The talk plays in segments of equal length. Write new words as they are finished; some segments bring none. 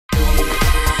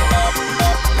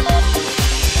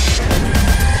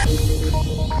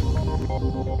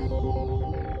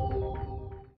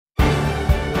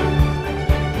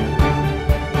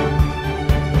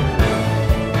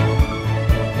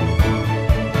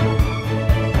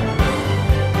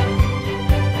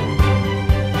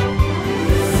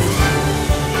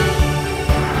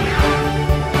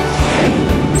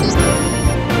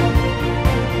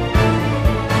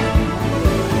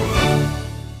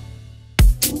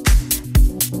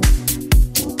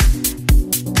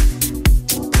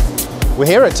We're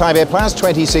here at Taipei Plas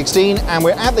 2016 and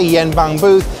we're at the Yann Bang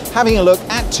booth having a look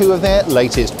at two of their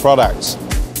latest products.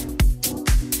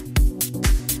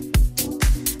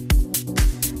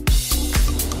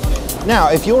 Now,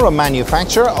 if you're a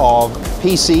manufacturer of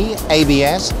PC,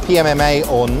 ABS, PMMA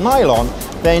or nylon,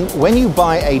 then when you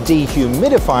buy a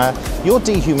dehumidifier, your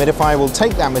dehumidifier will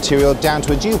take that material down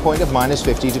to a dew point of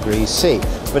 -50°C.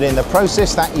 But in the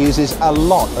process, that uses a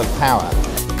lot of power.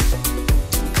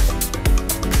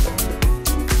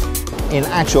 In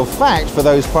actual fact, for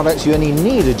those products, you only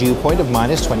need a dew point of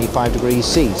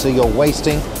 -25°C, so you're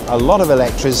wasting a lot of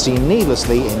electricity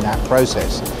needlessly in that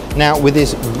process. Now, with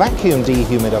this vacuum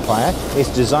dehumidifier, it's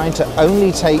designed to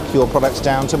only take your products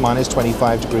down to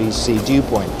 -25°C dew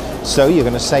point. So you're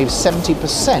going to save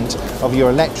 70% of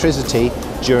your electricity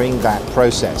during that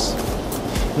process.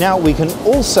 Now, we can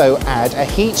also add a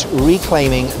heat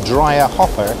reclaiming dryer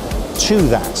hopper to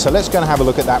that. So let's go and have a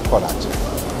look at that product.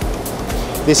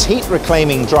 This heat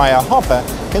reclaiming dryer hopper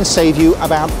can save you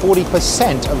about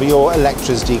 40% of your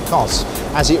electricity costs,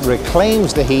 as it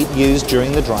reclaims the heat used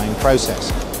during the drying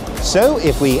process. So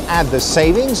if we add the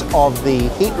savings of the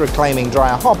heat reclaiming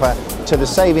dryer hopper to the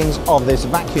savings of this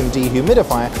vacuum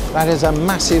dehumidifier, that is a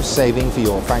massive saving for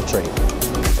your factory.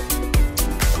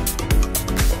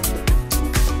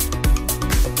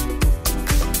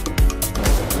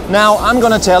 Now I'm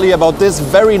going to tell you about this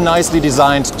very nicely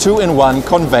designed 2-in-1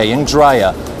 conveying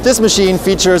dryer. This machine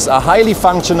features a highly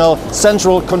functional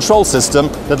central control system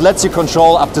that lets you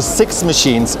control up to 6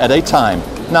 machines at a time.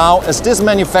 Now, as this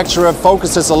manufacturer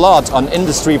focuses a lot on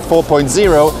Industry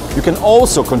 4.0, you can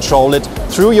also control it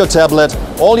through your tablet.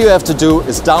 All you have to do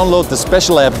is download the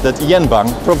special app that Yann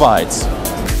Bang provides.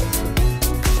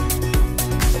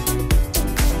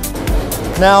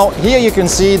 Now, here you can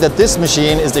see that this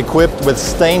machine is equipped with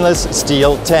stainless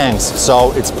steel tanks,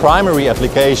 so its primary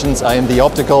applications are in the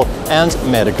optical and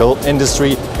medical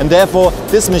industry, and therefore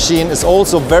this machine is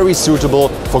also very suitable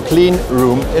for clean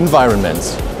room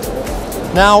environments.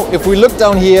 Now, if we look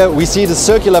down here, we see the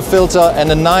circular filter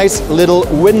and a nice little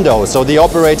window, so the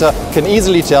operator can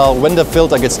easily tell when the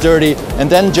filter gets dirty and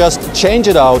then just change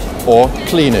it out or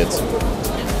clean it.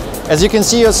 As you can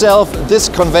see yourself, this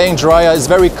conveying dryer is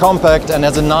very compact and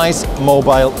has a nice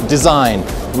mobile design,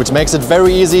 which makes it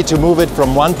very easy to move it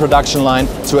from one production line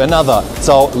to another.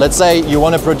 So let's say you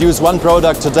want to produce one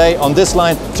product today on this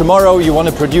line, tomorrow you want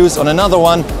to produce on another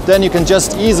one, then you can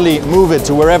just easily move it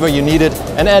to wherever you need it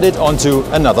and add it onto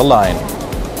another line.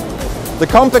 The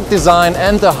compact design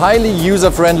and the highly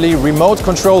user-friendly remote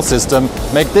control system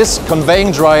make this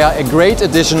conveying dryer a great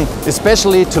addition,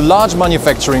 especially to large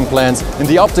manufacturing plants in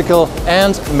the optical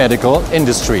and medical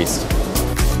industries.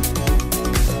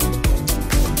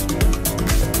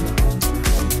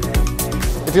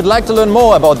 If you'd like to learn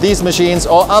more about these machines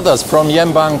or others from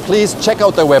Yann Bang, please check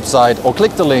out their website or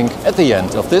click the link at the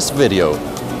end of this video.